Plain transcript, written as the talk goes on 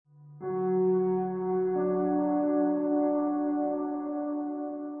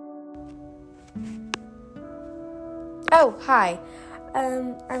Oh, hi.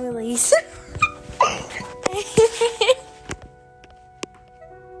 I'm Elise.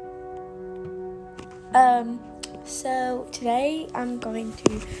 So today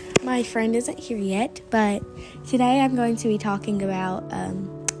my friend isn't here yet, but today I'm going to be talking about,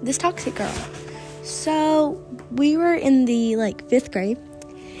 this toxic girl. So, we were in the, 5th grade,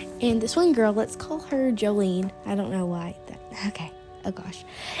 and this one girl, let's call her Jolene. I don't know why. Okay. Oh, gosh.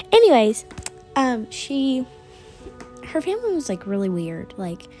 Anyways, her family was, really weird.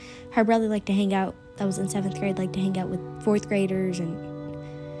 Her brother liked to hang out, that was in 7th grade, liked to hang out with 4th graders, and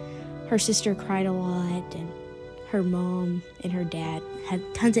her sister cried a lot, and her mom and her dad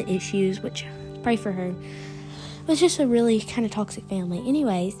had tons of issues, which, pray for her. It was just a really kind of toxic family.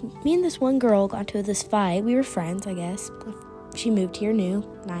 Anyways, me and this one girl got into this fight. We were friends, I guess. She moved here new,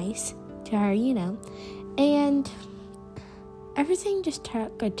 nice to her, and everything just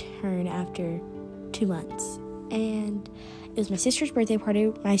took a turn after 2 months. And it was my sister's birthday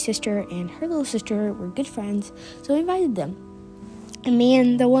party. My sister and her little sister were good friends, so we invited them. And me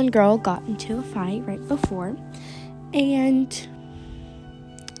and the one girl got into a fight right before, and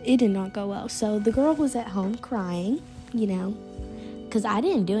it did not go well. So the girl was at home crying, because I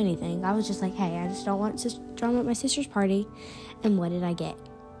didn't do anything. I was just like, hey, I just don't want drama at my sister's party. And what did I get?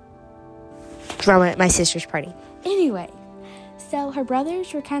 Drama at my sister's party. Anyway, so her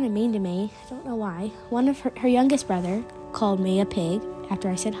brothers were kind of mean to me. I don't know why. One of her youngest brother called me a pig after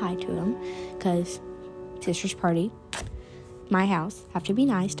I said hi to him, because sister's party, my house, have to be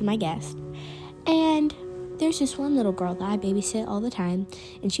nice to my guests. And there's this one little girl that I babysit all the time,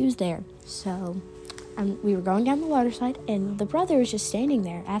 and she was there. So we were going down the water slide, and the brother was just standing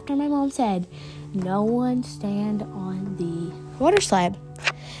there after my mom said, no one stand on the water slide.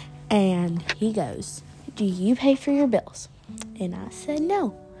 And he goes, do you pay for your bills? And I said,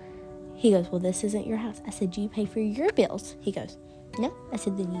 no. He goes, well, this isn't your house. I said, do you pay for your bills? He goes, no. I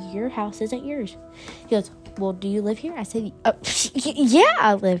said, then your house isn't yours. He goes, well, do you live here? I said, yeah,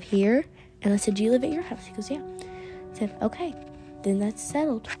 I live here. And I said, do you live at your house? He goes, yeah. I said, okay, then that's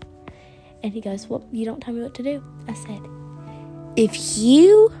settled. And he goes, well, you don't tell me what to do. I said, if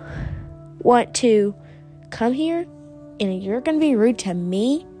you want to come here and you're going to be rude to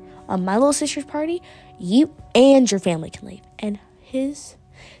me on my little sister's party, you and your family can leave. And his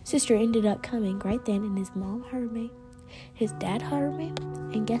sister ended up coming right then, and his mom heard me. His dad heard me.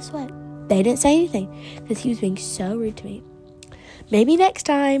 And guess what? They didn't say anything because he was being so rude to me. Maybe next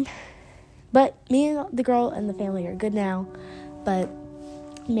time. But me and the girl and the family are good now. But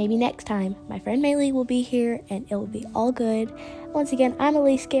maybe next time, my friend Maylee will be here, and it will be all good. Once again, I'm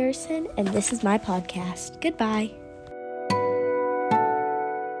Elise Garrison, and this is my podcast. Goodbye.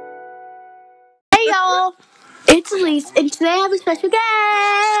 Hey, y'all. It's Elise, and today I have a special guest.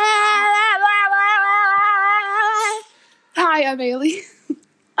 Hi, I'm Ailey.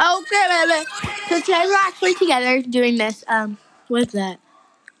 Okay, so today we're actually together doing this. What's that?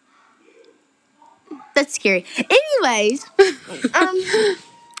 That's scary. Anyways,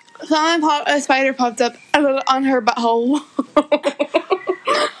 A spider popped up on her butthole.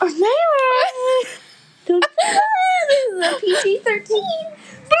 This is a PG-13.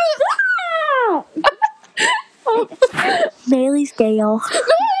 Bailey's Gale.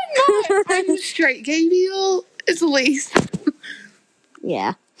 No, I'm straight. Gay deal. It's Elise.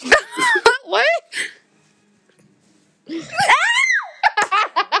 Yeah. What?